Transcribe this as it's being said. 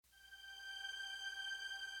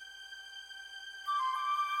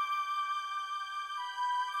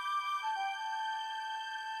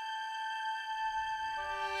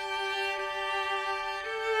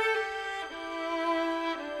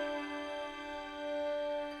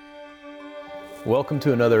Welcome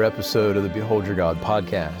to another episode of the Behold Your God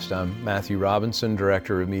podcast. I'm Matthew Robinson,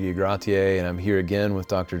 Director of Media Gratiae, and I'm here again with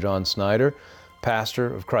Dr. John Snyder, pastor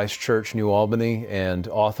of Christ Church, New Albany, and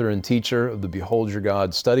author and teacher of the Behold Your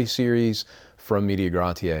God study series from Media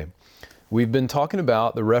Gratiae. We've been talking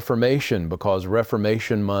about the Reformation because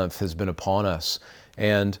Reformation Month has been upon us.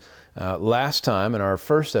 And last time, in our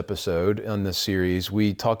first episode on this series,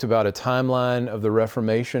 we talked about a timeline of the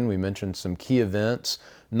Reformation. We mentioned some key events,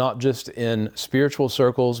 not just in spiritual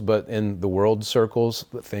circles, but in the world circles,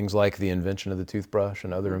 things like the invention of the toothbrush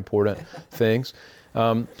and other important things.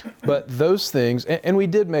 But those things, and we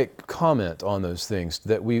did make comment on those things,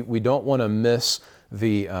 that we don't want to miss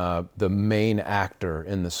the main actor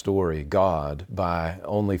in the story, God, by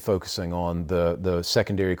only focusing on the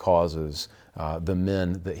secondary causes, the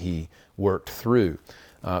men that he worked through.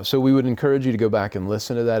 So we would encourage you to go back and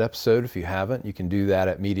listen to that episode. If you haven't, you can do that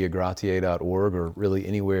at mediagratiae.org or really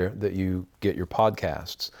anywhere that you get your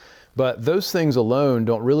podcasts. But those things alone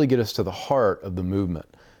don't really get us to the heart of the movement.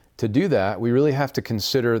 To do that, we really have to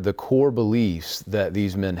consider the core beliefs that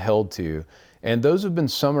these men held to, and those have been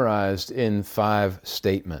summarized in 5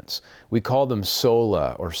 statements. We call them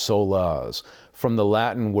sola or solas, from the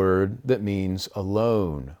Latin word that means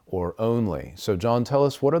alone or only. So John, tell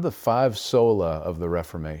us, what are the 5 sola of the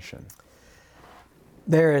Reformation?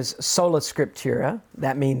 There is sola Scriptura.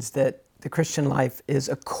 That means that the Christian life is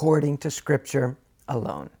according to Scripture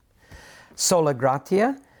alone. Sola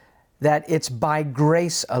gratia, that it's by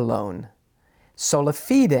grace alone. Sola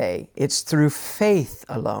fide, it's through faith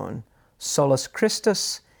alone. Solus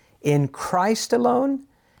Christus, in Christ alone.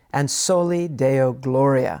 And soli Deo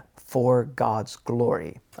gloria, for God's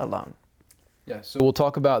glory alone. Yeah, so we'll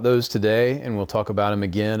talk about those today, and we'll talk about them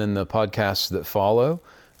again in the podcasts that follow.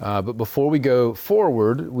 But before we go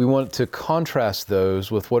forward, we want to contrast those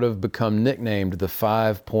with what have become nicknamed the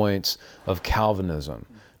 5 points of Calvinism.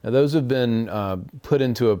 Now, those have been put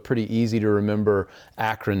into a pretty easy to remember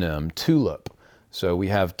acronym, TULIP. So we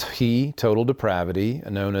have T, total depravity,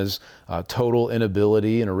 known as total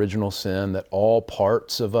inability and original sin, that all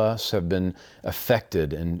parts of us have been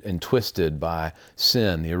affected and twisted by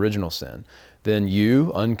sin, the original sin. Then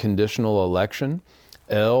U, unconditional election.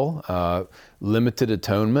 L, limited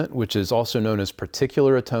atonement, which is also known as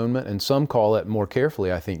particular atonement, and some call it more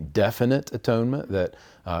carefully, I think, definite atonement, that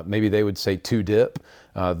maybe they would say two-dip,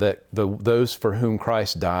 that those for whom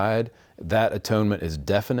Christ died, that atonement is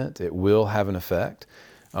definite. It will have an effect.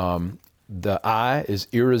 The I is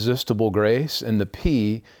irresistible grace, and the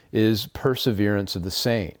P is perseverance of the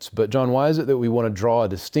saints. But John, why is it that we want to draw a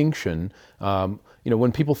distinction?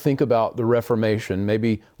 When people think about the Reformation,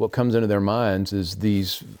 maybe what comes into their minds is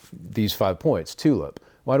these 5 points, TULIP.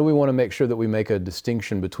 Why do we want to make sure that we make a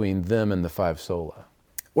distinction between them and the 5 sola?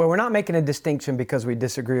 Well, we're not making a distinction because we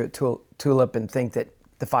disagree with TULIP and think that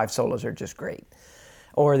the 5 solas are just great,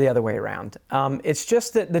 or the other way around. It's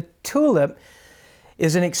just that the TULIP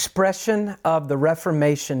is an expression of the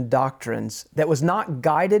Reformation doctrines that was not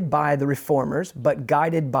guided by the Reformers, but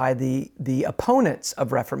guided by the opponents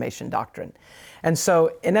of Reformation doctrine. And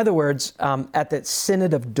so, in other words, at the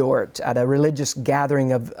Synod of Dort, at a religious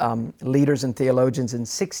gathering of leaders and theologians in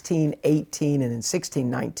 1618 and in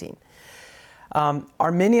 1619,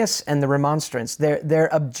 Arminius and the Remonstrants, their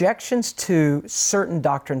objections to certain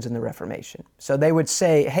doctrines in the Reformation. So they would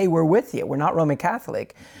say, hey, we're with you. We're not Roman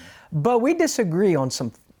Catholic, but we disagree on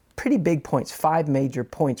some pretty big points, 5 major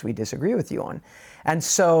points we disagree with you on. And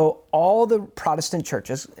so all the Protestant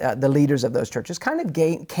churches, the leaders of those churches, kind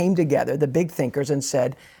of came together, the big thinkers, and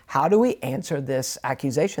said, how do we answer this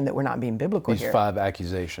accusation that we're not being biblical here? These 5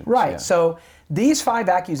 accusations. Right. Yeah. So these 5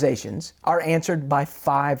 accusations are answered by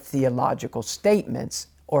 5 theological statements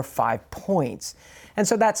or 5 points. And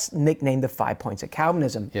so that's nicknamed the 5 points of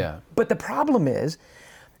Calvinism. Yeah. But the problem is,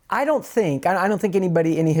 I don't think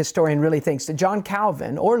any historian really thinks that John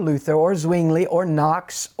Calvin or Luther or Zwingli or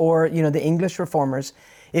Knox or, the English reformers,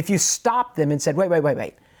 if you stopped them and said, wait,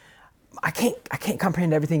 I can't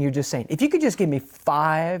comprehend everything you're just saying. If you could just give me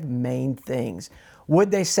 5 main things,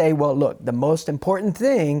 would they say, well, look, the most important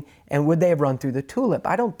thing, and would they have run through the TULIP?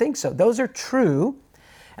 I don't think so. Those are true,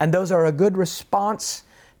 and those are a good response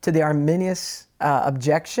to the Arminius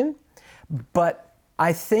objection, but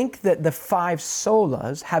I think that the 5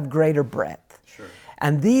 solas have greater breadth. Sure.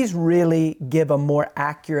 And these really give a more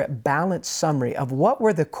accurate, balanced summary of what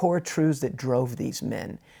were the core truths that drove these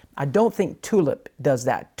men. I don't think TULIP does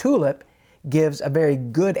that. TULIP gives a very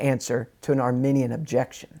good answer to an Arminian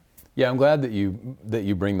objection. Yeah, I'm glad that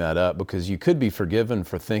you bring that up, because you could be forgiven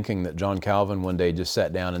for thinking that John Calvin one day just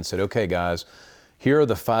sat down and said, okay, guys, here are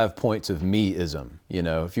the 5 points of me-ism. You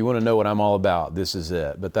know, if you want to know what I'm all about, this is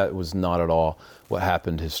it. But that was not at all what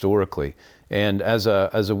happened historically. And as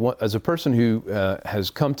a person who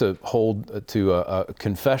has come to hold to a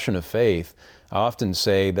confession of faith, I often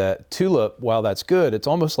say that tulip, while that's good, it's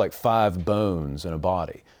almost like 5 bones in a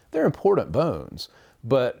body. They're important bones,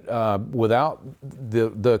 but without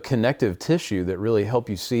the connective tissue that really help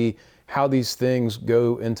you see how these things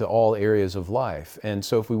go into all areas of life. And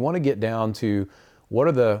so if we want to get down to what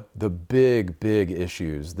are the big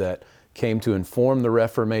issues that came to inform the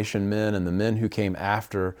Reformation men and the men who came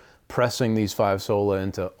after, pressing these 5 sola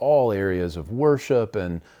into all areas of worship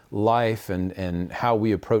and life and how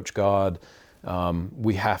we approach God,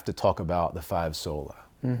 we have to talk about the 5 sola.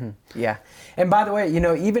 Mm-hmm. Yeah. And by the way, you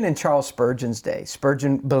know, even in Charles Spurgeon's day,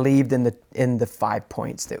 Spurgeon believed in the 5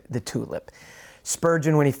 points, the tulip.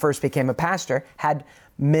 Spurgeon, when he first became a pastor, had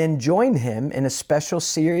men join him in a special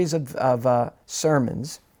series of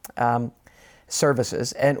sermons,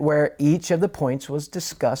 services, and where each of the points was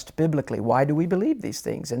discussed biblically. Why do we believe these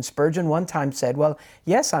things? And Spurgeon one time said, well,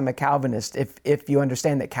 yes, I'm a Calvinist, if you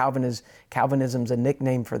understand that Calvinism's a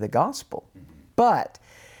nickname for the gospel. But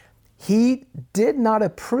he did not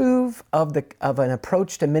approve of an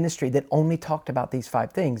approach to ministry that only talked about these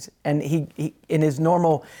 5 things. And he in his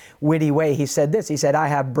normal witty way, he said this. He said, I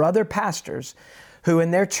have brother pastors who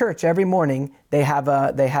in their church every morning they have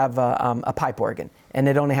a pipe organ, and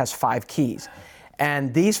it only has 5 keys.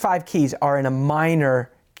 And these 5 keys are in a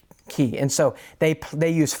minor key. And so they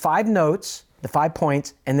use 5 notes, the 5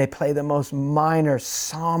 points, and they play the most minor,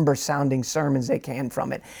 somber sounding sermons they can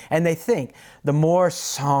from it. And they think the more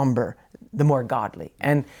somber, the more godly.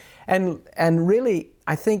 And really,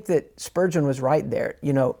 I think that Spurgeon was right there.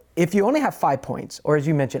 You know, if you only have 5 points, or as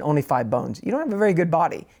you mentioned, only 5 bones, you don't have a very good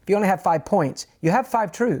body. If you only have 5 points, you have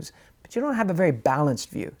 5 truths, but you don't have a very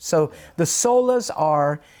balanced view. So the solas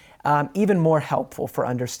are even more helpful for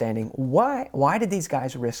understanding why did these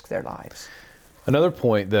guys risk their lives? Another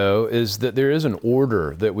point, though, is that there is an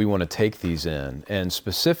order that we want to take these in, and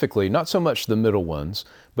specifically, not so much the middle ones,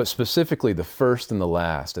 but specifically the first and the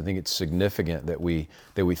last. I think it's significant that we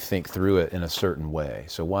think through it in a certain way.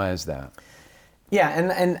 So why is that? Yeah,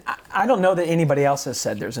 and I don't know that anybody else has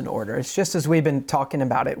said there's an order. It's just as we've been talking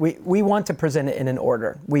about it. We want to present it in an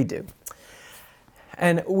order. We do.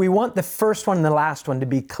 And we want the first one and the last one to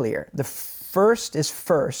be clear. The first is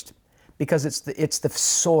first, because it's the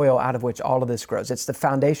soil out of which all of this grows. It's the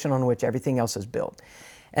foundation on which everything else is built.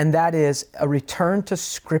 And that is a return to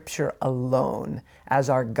Scripture alone as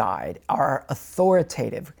our guide, our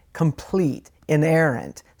authoritative, complete,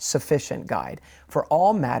 inerrant, sufficient guide for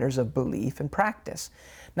all matters of belief and practice.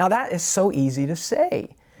 Now that is so easy to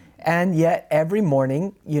say. And yet every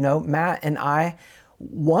morning, you know, Matt and I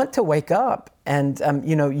want to wake up and,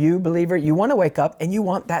 you know, you believer, you want to wake up and you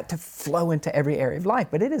want that to flow into every area of life,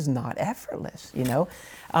 but it is not effortless, you know.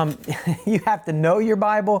 You have to know your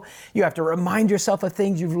Bible. You have to remind yourself of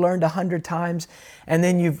things you've learned 100 times. And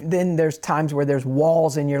then there's times where there's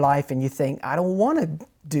walls in your life and you think, I don't want to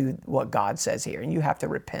do what God says here. And you have to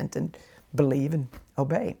repent and believe and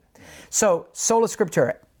obey. So, sola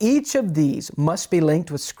scriptura, each of these must be linked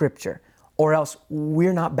with Scripture or else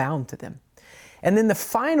we're not bound to them. And then the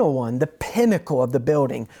final one, the pinnacle of the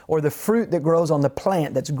building, or the fruit that grows on the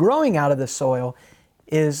plant that's growing out of the soil,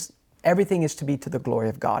 is everything is to be to the glory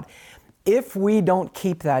of God. If we don't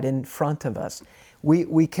keep that in front of us,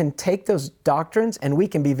 we can take those doctrines and we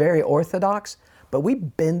can be very orthodox, but we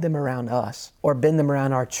bend them around us, or bend them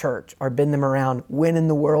around our church, or bend them around winning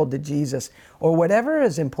the world to Jesus, or whatever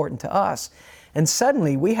is important to us. And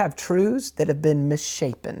suddenly we have truths that have been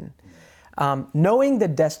misshapen. Knowing the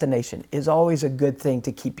destination is always a good thing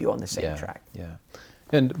to keep you on the same track. Yeah.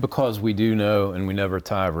 And because we do know, and we never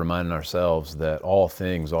tire of reminding ourselves that all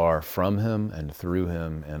things are from Him and through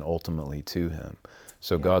Him and ultimately to Him.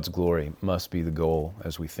 So God's glory must be the goal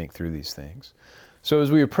as we think through these things. So as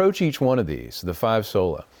we approach each one of these, the 5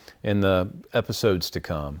 sola, in the episodes to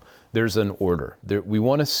come, there's an order. We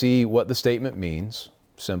want to see what the statement means,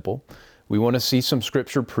 simple. We want to see some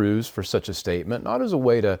Scripture proofs for such a statement, not as a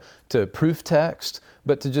way to proof text,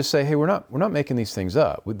 but to just say, hey, we're not making these things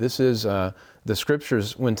up. This is the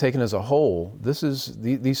Scriptures, when taken as a whole.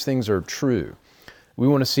 These things are true. We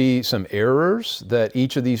want to see some errors that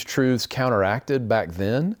each of these truths counteracted back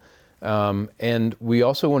then, and we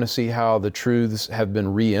also want to see how the truths have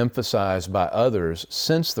been re-emphasized by others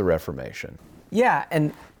since the Reformation. Yeah,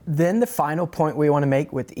 and then the final point we want to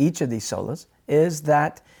make with each of these solas is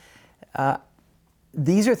that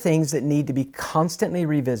these are things that need to be constantly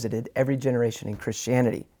revisited every generation in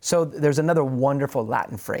Christianity. So there's another wonderful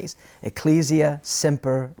Latin phrase, ecclesia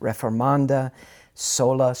semper reformanda,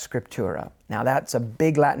 Sola Scriptura. Now that's a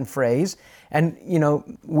big Latin phrase, and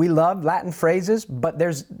we love Latin phrases, but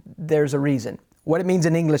there's a reason. What it means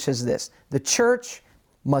in English is this: the church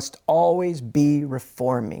must always be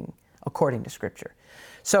reforming according to Scripture.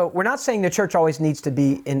 So we're not saying the church always needs to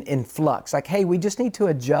be in flux. Like, hey, we just need to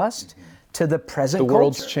adjust to the present culture. The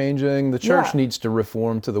world's changing. The church needs to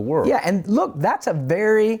reform to the world. Yeah, and look, that's a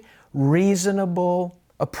very reasonable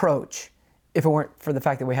approach if it weren't for the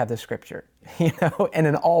fact that we have the Scripture, and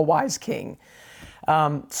an all-wise King.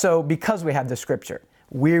 So because we have the Scripture,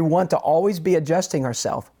 we want to always be adjusting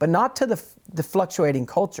ourselves, but not to the fluctuating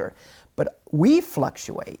culture. But we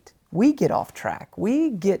fluctuate. We get off track.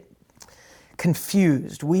 We get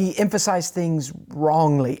confused. We emphasize things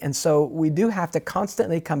wrongly. And so we do have to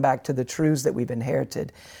constantly come back to the truths that we've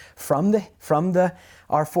inherited from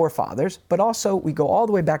our forefathers, but also we go all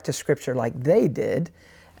the way back to Scripture like they did,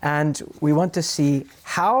 and we want to see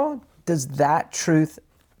how does that truth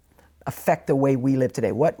affect the way we live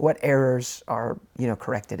today? What errors are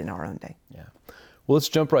corrected in our own day? Yeah. Well, let's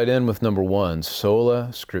jump right in with number one, Sola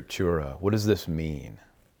Scriptura. What does this mean?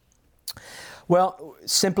 Well,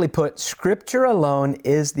 simply put, Scripture alone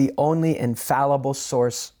is the only infallible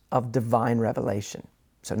source of divine revelation.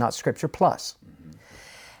 So not Scripture plus. Mm-hmm.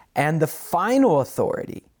 And the final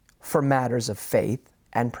authority for matters of faith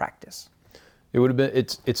and practice. It would have been.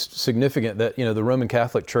 It's significant that the Roman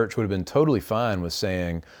Catholic Church would have been totally fine with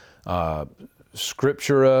saying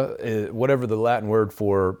Scriptura, whatever the Latin word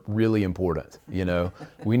for really important.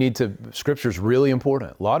 We need to. Scripture's really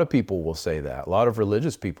important. A lot of people will say that. A lot of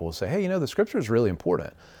religious people will say, hey, the Scripture is really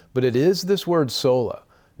important. But it is this word sola.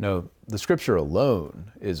 No, the Scripture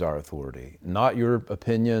alone is our authority, not your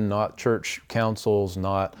opinion, not church councils,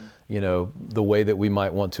 not the way that we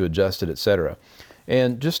might want to adjust it, etc.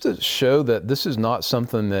 And just to show that this is not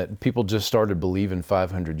something that people just started believing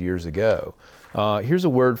 500 years ago, here's a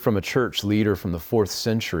word from a church leader from the 4th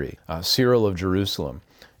century, Cyril of Jerusalem.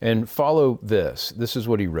 And follow this. This is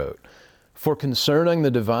what he wrote. For concerning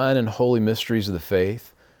the divine and holy mysteries of the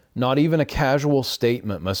faith, not even a casual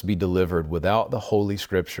statement must be delivered without the Holy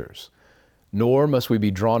Scriptures, nor must we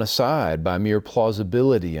be drawn aside by mere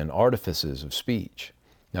plausibility and artifices of speech.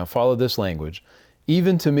 Now follow this language.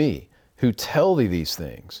 Even to me, who tell thee these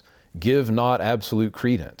things, give not absolute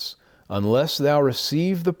credence, unless thou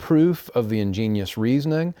receive the proof of the ingenious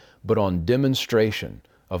reasoning, but on demonstration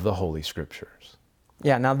of the Holy Scriptures.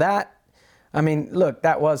 Yeah, now that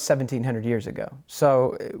was 1700 years ago.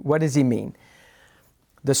 So what does he mean?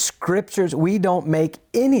 The Scriptures, we don't make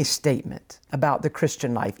any statement about the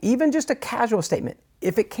Christian life, even just a casual statement,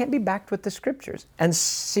 if it can't be backed with the Scriptures. And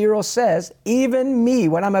Cyril says, even me,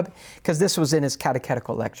 because this was in his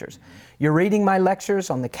catechetical lectures. You're reading my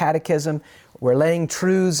lectures on the catechism. We're laying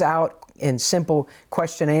truths out in simple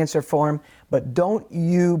question-answer form, but don't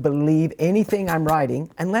you believe anything I'm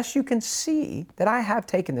writing unless you can see that I have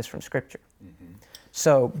taken this from Scripture. Mm-hmm.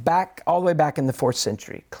 So all the way back in the 4th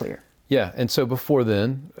century, clear. Yeah, and so before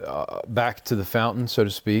then, back to the fountain, so to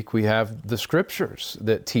speak, we have the Scriptures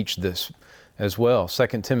that teach this as well.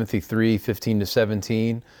 2 Timothy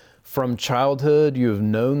 3:15-17, from childhood you have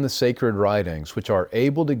known the sacred writings, which are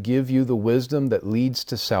able to give you the wisdom that leads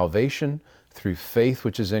to salvation through faith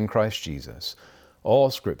which is in Christ Jesus.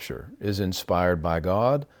 All Scripture is inspired by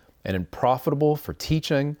God and profitable for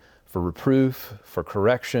teaching, for reproof, for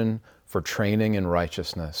correction, for training in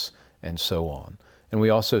righteousness, and so on. And we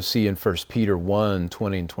also see in 1 Peter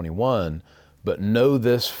 1:20-21, but know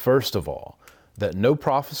this first of all, that no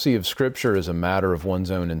prophecy of Scripture is a matter of one's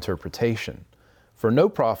own interpretation. For no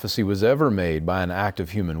prophecy was ever made by an act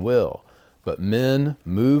of human will, but men,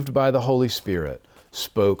 moved by the Holy Spirit,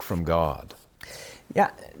 spoke from God.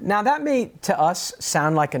 Yeah, now that may to us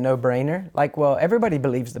sound like a no-brainer. Like, well, everybody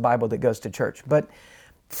believes the Bible that goes to church. But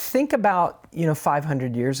think about,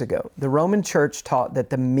 500 years ago. The Roman Church taught that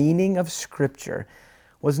the meaning of Scripture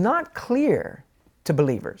was not clear to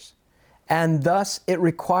believers. And thus, it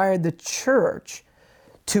required the church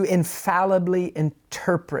to infallibly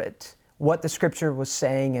interpret what the Scripture was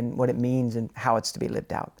saying and what it means and how it's to be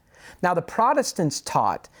lived out. Now, the Protestants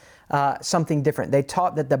taught something different. They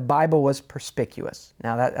taught that the Bible was perspicuous.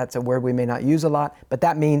 Now, that's a word we may not use a lot, but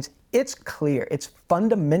that means it's clear. It's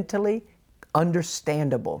fundamentally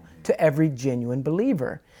understandable to every genuine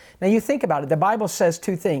believer. Now, you think about it. The Bible says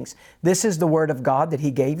two things. This is the Word of God that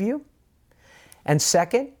He gave you. And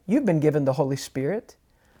second, you've been given the Holy Spirit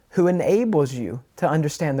who enables you to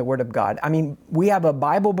understand the Word of God. I mean, we have a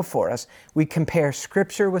Bible before us. We compare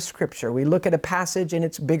Scripture with Scripture. We look at a passage in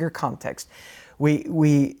its bigger context.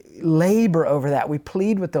 We labor over that. We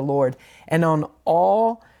plead with the Lord. And on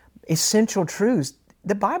all essential truths,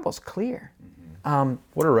 the Bible's clear. Mm-hmm.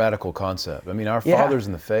 What a radical concept. I mean, our Yeah. fathers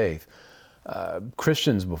in the faith,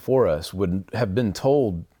 Christians before us would have been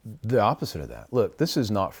told the opposite of that. Look, this is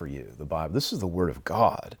not for you, the Bible. This is the Word of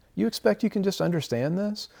God. You expect you can just understand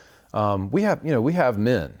this? We have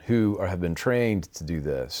men who have been trained to do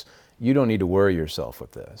this. You don't need to worry yourself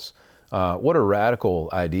with this. What a radical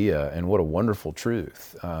idea and what a wonderful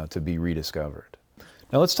truth to be rediscovered.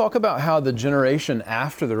 Now let's talk about how the generation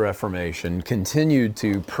after the Reformation continued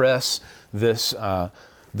to press this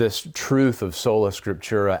truth of Sola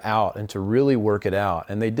Scriptura out and to really work it out.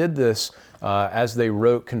 And they did this as they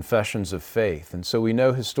wrote confessions of faith. And so we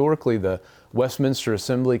know historically the Westminster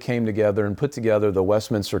Assembly came together and put together the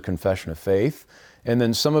Westminster Confession of Faith. And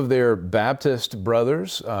then some of their Baptist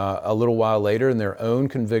brothers, a little while later, in their own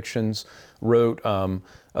convictions, wrote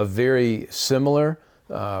a very similar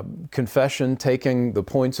confession, taking the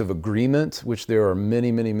points of agreement, which there are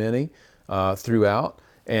many, many, many throughout,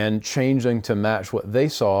 and changing to match what they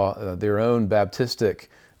saw, their own Baptistic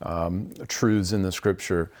truths in the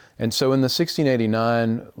Scripture. And so in the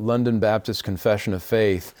 1689 London Baptist Confession of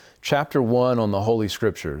Faith, chapter 1 on the Holy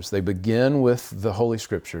Scriptures, they begin with the Holy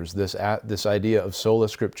Scriptures. This idea of Sola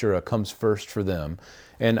Scriptura comes first for them.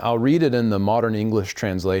 And I'll read it in the modern English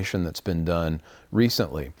translation that's been done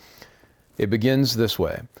recently. It begins this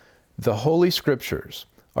way: "The Holy Scriptures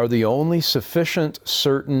are the only sufficient,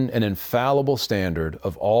 certain, and infallible standard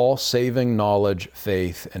of all saving knowledge,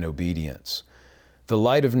 faith, and obedience. The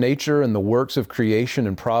light of nature and the works of creation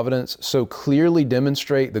and providence so clearly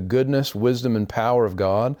demonstrate the goodness, wisdom, and power of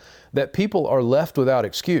God that people are left without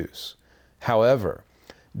excuse. However,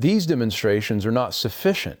 these demonstrations are not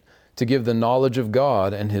sufficient to give the knowledge of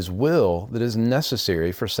God and His will that is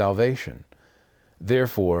necessary for salvation.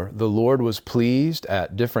 Therefore, the Lord was pleased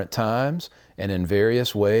at different times and in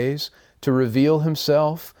various ways to reveal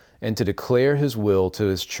Himself and to declare His will to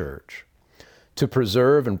His church, to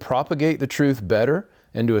preserve and propagate the truth better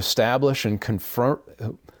and to establish and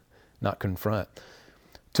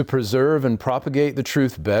to preserve and propagate the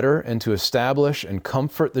truth better and to establish and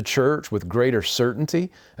comfort the church with greater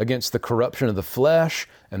certainty against the corruption of the flesh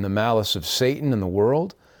and the malice of Satan in the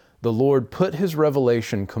world. The Lord put His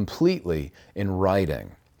revelation completely in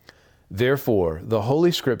writing. Therefore, the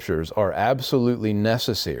Holy Scriptures are absolutely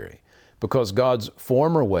necessary because God's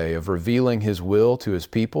former way of revealing His will to His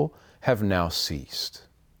people have now ceased."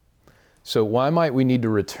 So why might we need to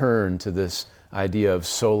return to this idea of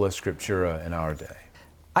Sola Scriptura in our day?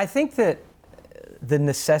 I think that the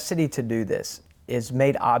necessity to do this is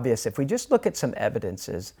made obvious if we just look at some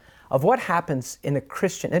evidences of what happens in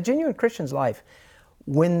a genuine Christian's life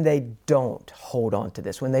when they don't hold on to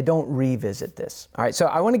this, when they don't revisit this. All right, so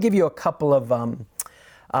I want to give you a couple of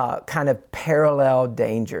kind of parallel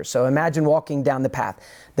dangers. So imagine walking down the path.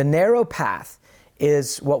 The narrow path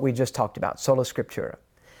is what we just talked about, Sola Scriptura.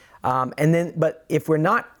 But if we're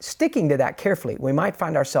not sticking to that carefully, we might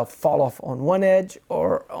find ourselves fall off on one edge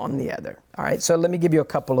or on the other. All right, so let me give you a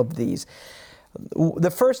couple of these.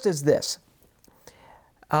 The first is this.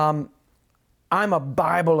 I'm a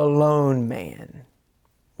Bible alone man.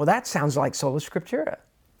 Well, that sounds like Sola Scriptura.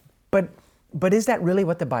 But is that really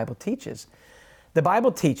what the Bible teaches? The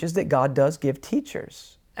Bible teaches that God does give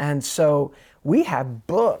teachers. And so we have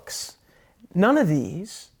books. None of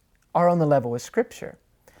these are on the level with Scripture.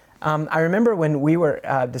 I remember when we were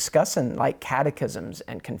discussing like catechisms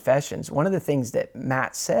and confessions, one of the things that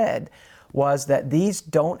Matt said was that these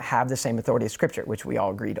don't have the same authority as Scripture, which we all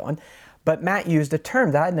agreed on. But Matt used a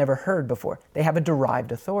term that I'd never heard before. They have a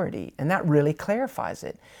derived authority, and that really clarifies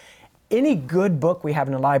it. Any good book we have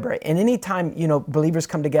in the library, and any time believers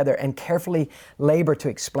come together and carefully labor to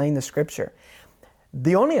explain the Scripture,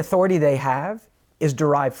 the only authority they have is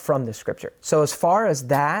derived from the Scripture. So as far as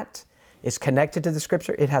that is connected to the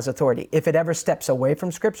Scripture, it has authority. If it ever steps away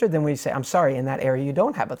from Scripture, then we say, I'm sorry, in that area you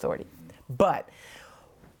don't have authority. But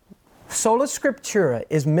Sola Scriptura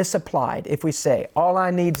is misapplied if we say, all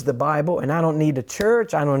I need is the Bible, and I don't need a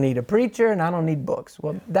church, I don't need a preacher, and I don't need books.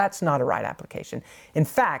 Well, that's not a right application. In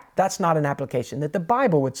fact, that's not an application that the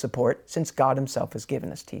Bible would support, since God Himself has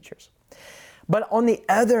given us teachers. But on the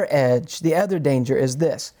other edge, the other danger is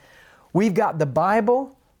this. We've got the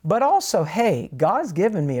Bible, but also, hey, God's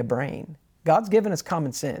given me a brain. God's given us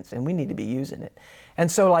common sense, and we need to be using it. And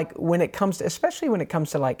so especially when it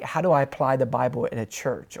comes to how do I apply the Bible in a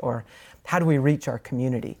church, or how do we reach our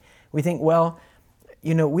community? We think,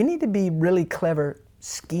 we need to be really clever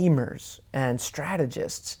schemers and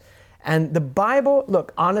strategists. And the Bible,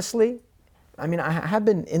 look, honestly, I have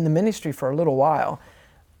been in the ministry for a little while.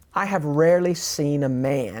 I have rarely seen a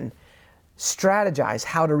man strategize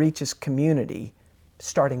how to reach his community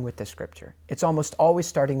starting with the Scripture. It's almost always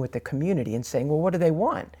starting with the community and saying, well, what do they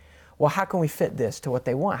want? Well, how can we fit this to what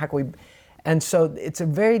they want? How can we? And so it's a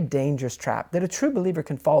very dangerous trap that a true believer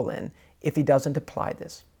can fall in if he doesn't apply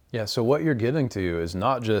this. Yeah, so what you're getting to is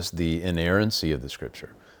not just the inerrancy of the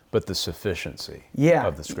Scripture, but the sufficiency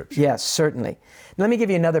of the Scripture. Yes, certainly. Let me give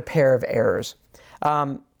you another pair of errors.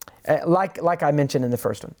 Like I mentioned in the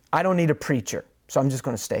first one, I don't need a preacher, so I'm just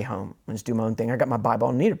going to stay home and just do my own thing. I got my Bible,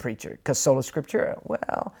 I don't need a preacher, because Sola Scriptura.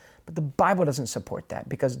 Well, but the Bible doesn't support that,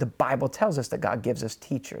 because the Bible tells us that God gives us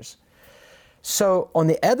teachers. So on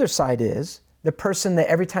the other side is the person that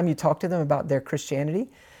every time you talk to them about their Christianity,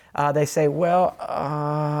 they say, well,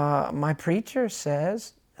 my preacher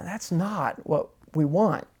says, that's not what we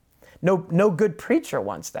want. No good preacher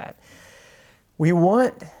wants that. We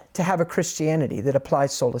want to have a Christianity that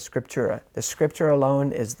applies Sola Scriptura. The Scripture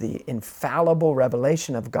alone is the infallible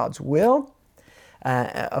revelation of God's will,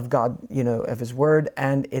 of God, of His Word,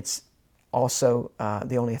 and it's also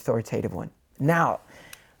the only authoritative one. Now,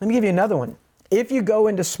 let me give you another one. If you go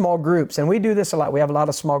into small groups, and we do this a lot, we have a lot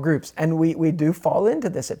of small groups, and we do fall into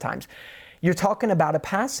this at times. You're talking about a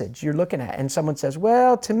passage you're looking at, and someone says,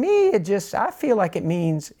 well, to me, I feel like it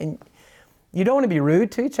means, and you don't want to be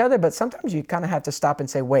rude to each other, but sometimes you kind of have to stop and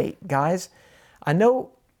say, wait, guys, I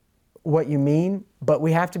know what you mean, but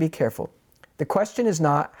we have to be careful. The question is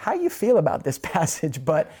not how you feel about this passage,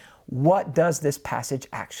 but what does this passage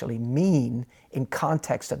actually mean in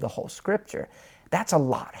context of the whole Scripture? That's a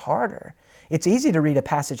lot harder. It's easy to read a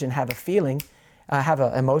passage and have a feeling, have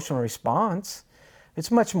an emotional response.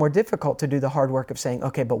 It's much more difficult to do the hard work of saying,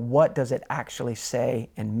 okay, but what does it actually say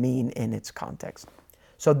and mean in its context?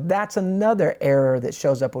 So that's another error that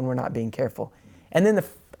shows up when we're not being careful. And then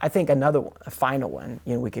I think a final one,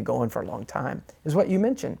 we could go on for a long time, is what you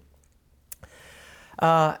mentioned.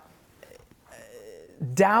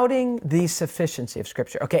 Doubting the sufficiency of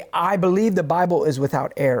Scripture. Okay, I believe the Bible is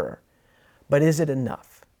without error, but is it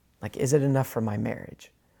enough? Like, is it enough for my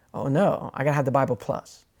marriage? Oh, no, I got to have the Bible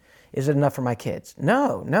plus. Is it enough for my kids?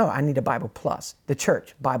 No, I need a Bible plus. The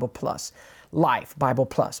church, Bible plus. Life, Bible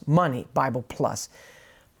plus. Money, Bible plus.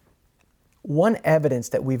 One evidence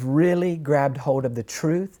that we've really grabbed hold of the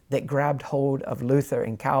truth, that grabbed hold of Luther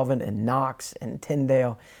and Calvin and Knox and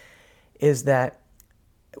Tyndale, is that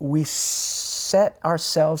we set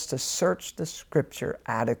ourselves to search the Scripture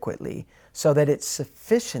adequately so that its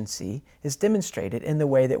sufficiency is demonstrated in the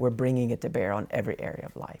way that we're bringing it to bear on every area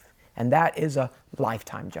of life. And that is a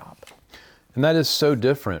lifetime job. And that is so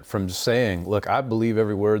different from saying, look, I believe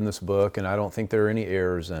every word in this book and I don't think there are any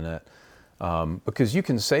errors in it. Because you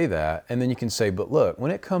can say that, and then you can say, but look, when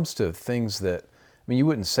it comes to things that, you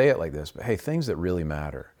wouldn't say it like this, but hey, things that really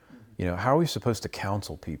matter. How are we supposed to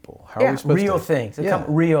counsel people? How are we supposed real to, things,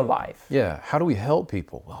 real life. Yeah, how do we help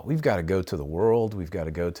people? Well, we've got to go to the world, we've got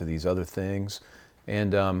to go to these other things.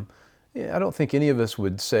 And I don't think any of us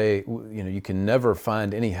would say, you can never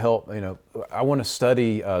find any help. I want to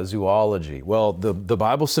study zoology. Well, the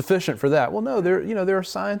Bible's sufficient for that. Well, no, there are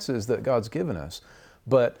sciences that God's given us,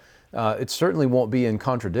 but it certainly won't be in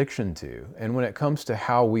contradiction to. And when it comes to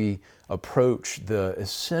how we approach the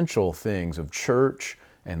essential things of church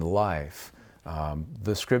and life,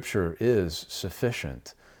 the Scripture is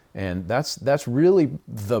sufficient. And that's really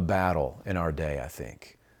the battle in our day, I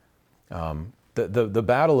think. The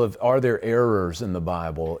battle of, are there errors in the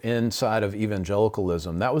Bible inside of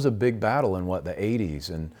evangelicalism? That was a big battle in the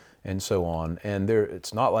 80s and so on. And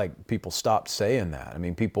it's not like people stopped saying that.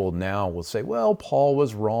 People now will say, well, Paul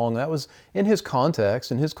was wrong. That was in his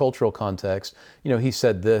context, in his cultural context. He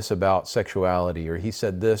said this about sexuality, or he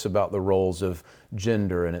said this about the roles of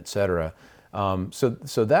gender, and et cetera.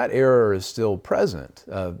 So that error is still present.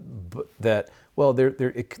 But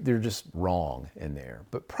they're just wrong in there.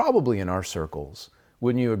 But probably in our circles,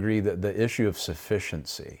 wouldn't you agree that the issue of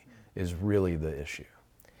sufficiency is really the issue?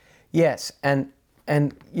 Yes, and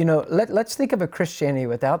let's think of a Christianity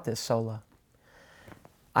without this sola.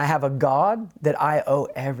 I have a God that I owe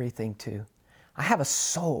everything to. I have a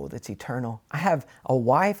soul that's eternal. I have a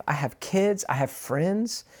wife, I have kids, I have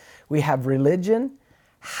friends, we have religion.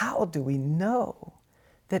 How do we know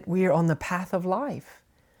that we are on the path of life?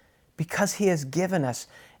 Because He has given us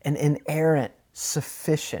an inerrant,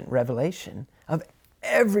 sufficient revelation of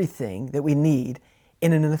everything that we need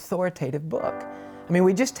in an authoritative book.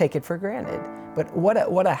 We just take it for granted. But what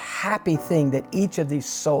a happy thing that each of these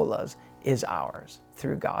solas is ours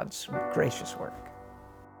through God's gracious work.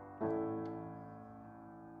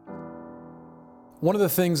 One of the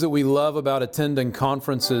things that we love about attending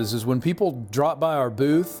conferences is when people drop by our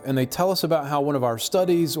booth and they tell us about how one of our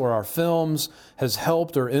studies or our films has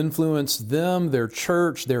helped or influenced them, their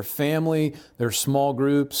church, their family, their small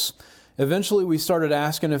groups. Eventually, we started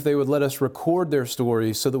asking if they would let us record their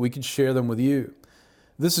stories so that we could share them with you.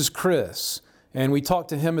 This is Chris, and we talked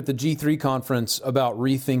to him at the G3 conference about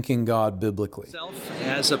rethinking God biblically.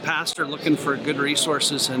 As a pastor looking for good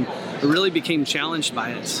resources, and really became challenged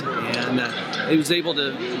by it, and I was able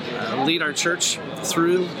to lead our church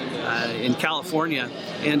through in California,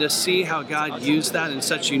 and to see how God used that in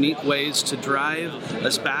such unique ways to drive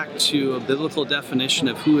us back to a biblical definition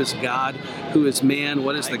of who is God, who is man,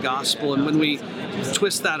 what is the gospel. And when we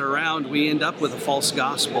twist that around, we end up with a false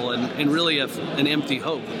gospel and really an empty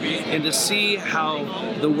hope. And to see how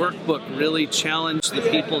the workbook really challenged the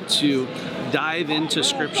people to dive into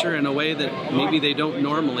Scripture in a way that maybe they don't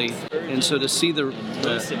normally. And so to see the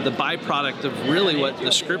byproduct of really what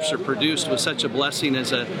the Scripture produced was such a blessing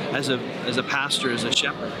as a pastor, as a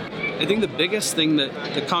shepherd. I think the biggest thing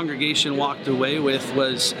that the congregation walked away with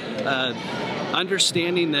was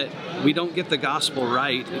understanding that we don't get the gospel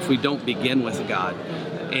right if we don't begin with God.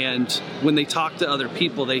 And when they talk to other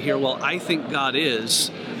people, they hear, well, I think God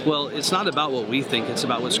is. Well, it's not about what we think, it's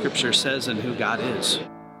about what Scripture says and who God is.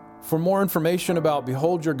 For more information about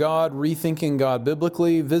Behold Your God, Rethinking God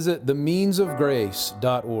Biblically, visit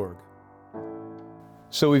themeansofgrace.org.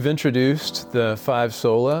 So we've introduced the 5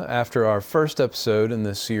 Sola after our first episode in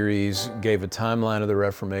this series gave a timeline of the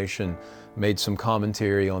Reformation, made some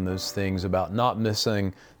commentary on those things about not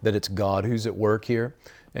missing that it's God who's at work here.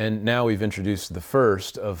 And now we've introduced the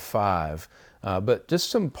first of 5. But just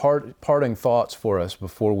some parting thoughts for us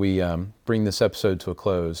before we bring this episode to a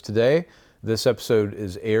close. Today, this episode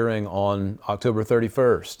is airing on October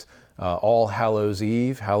 31st, All Hallows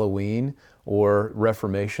Eve, Halloween, or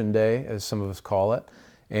Reformation Day, as some of us call it.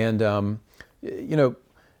 And, I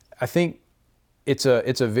think it's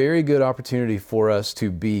a very good opportunity for us to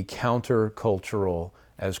be countercultural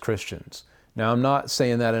as Christians. Now, I'm not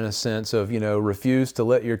saying that in a sense of, refuse to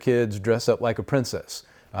let your kids dress up like a princess.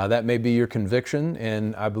 That may be your conviction,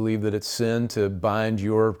 and I believe that it's sin to bind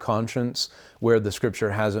your conscience where the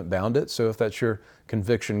Scripture hasn't bound it. So if that's your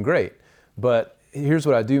conviction, great. But here's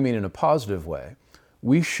what I do mean in a positive way.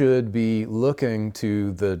 We should be looking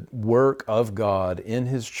to the work of God in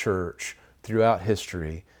His church throughout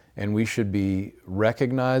history, and we should be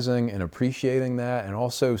recognizing and appreciating that, and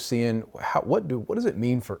also seeing what does it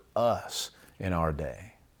mean for us in our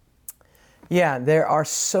day. Yeah, there are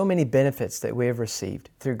so many benefits that we have received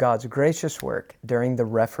through God's gracious work during the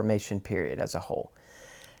Reformation period as a whole.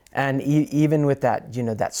 And even with that,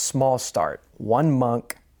 that small start, one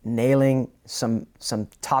monk nailing some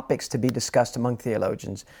topics to be discussed among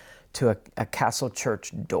theologians to a castle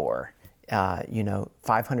church door,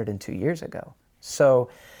 502 years ago. So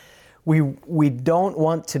we don't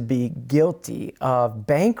want to be guilty of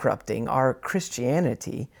bankrupting our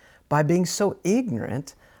Christianity by being so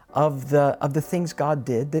ignorant of the things God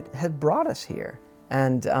did that had brought us here.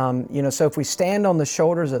 And, so if we stand on the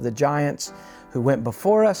shoulders of the giants who went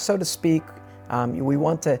before us, so to speak, we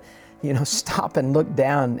want to, stop and look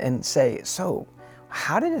down and say, so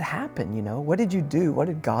how did it happen? What did you do? What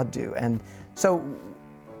did God do? And so,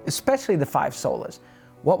 especially the 5 solas,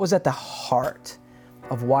 what was at the heart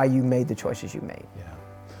of why you made the choices you made? Yeah.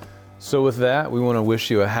 So with that, we want to wish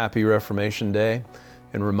you a happy Reformation Day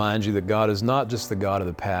and remind you that God is not just the God of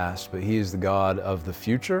the past, but He is the God of the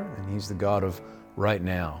future, and He's the God of right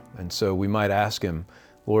now. And so we might ask Him,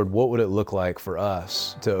 Lord, what would it look like for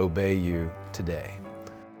us to obey You today?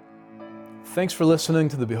 Thanks for listening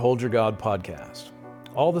to the Behold Your God podcast.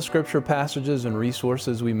 All the scripture passages and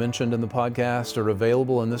resources we mentioned in the podcast are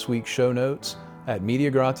available in this week's show notes at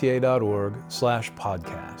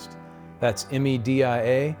mediagratiae.org/podcast. That's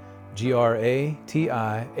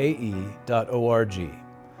mediagratiae.org.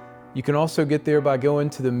 You can also get there by going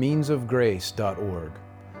to themeansofgrace.org.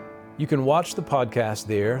 You can watch the podcast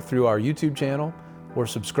there through our YouTube channel or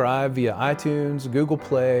subscribe via iTunes, Google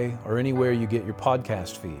Play, or anywhere you get your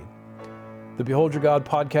podcast feed. The Behold Your God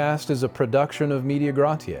podcast is a production of Media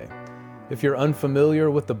Gratiae. If you're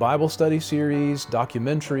unfamiliar with the Bible study series,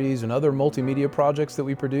 documentaries, and other multimedia projects that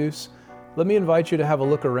we produce, let me invite you to have a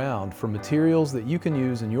look around for materials that you can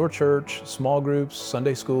use in your church, small groups,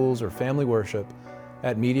 Sunday schools, or family worship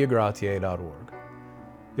at mediagratiae.org.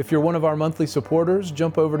 If you're one of our monthly supporters,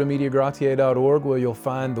 jump over to mediagratiae.org where you'll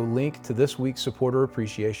find the link to this week's Supporter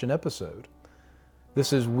Appreciation episode.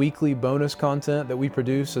 This is weekly bonus content that we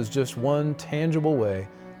produce as just one tangible way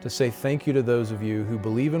to say thank you to those of you who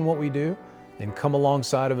believe in what we do and come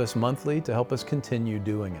alongside of us monthly to help us continue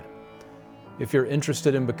doing it. If you're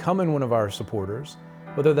interested in becoming one of our supporters,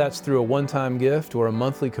 whether that's through a one-time gift or a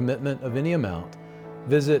monthly commitment of any amount,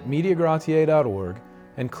 visit MediaGratiae.org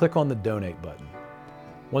and click on the Donate button.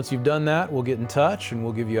 Once you've done that, we'll get in touch and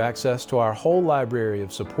we'll give you access to our whole library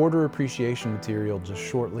of supporter appreciation material just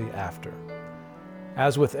shortly after.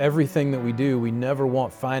 As with everything that we do, we never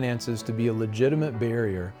want finances to be a legitimate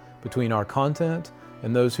barrier between our content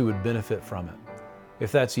and those who would benefit from it.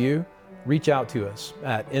 If that's you, reach out to us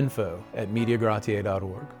at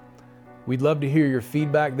info@MediaGratiae.org. We'd love to hear your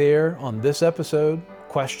feedback there on this episode,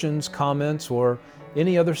 questions, comments, or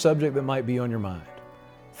any other subject that might be on your mind.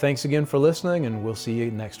 Thanks again for listening, and we'll see you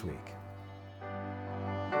next week.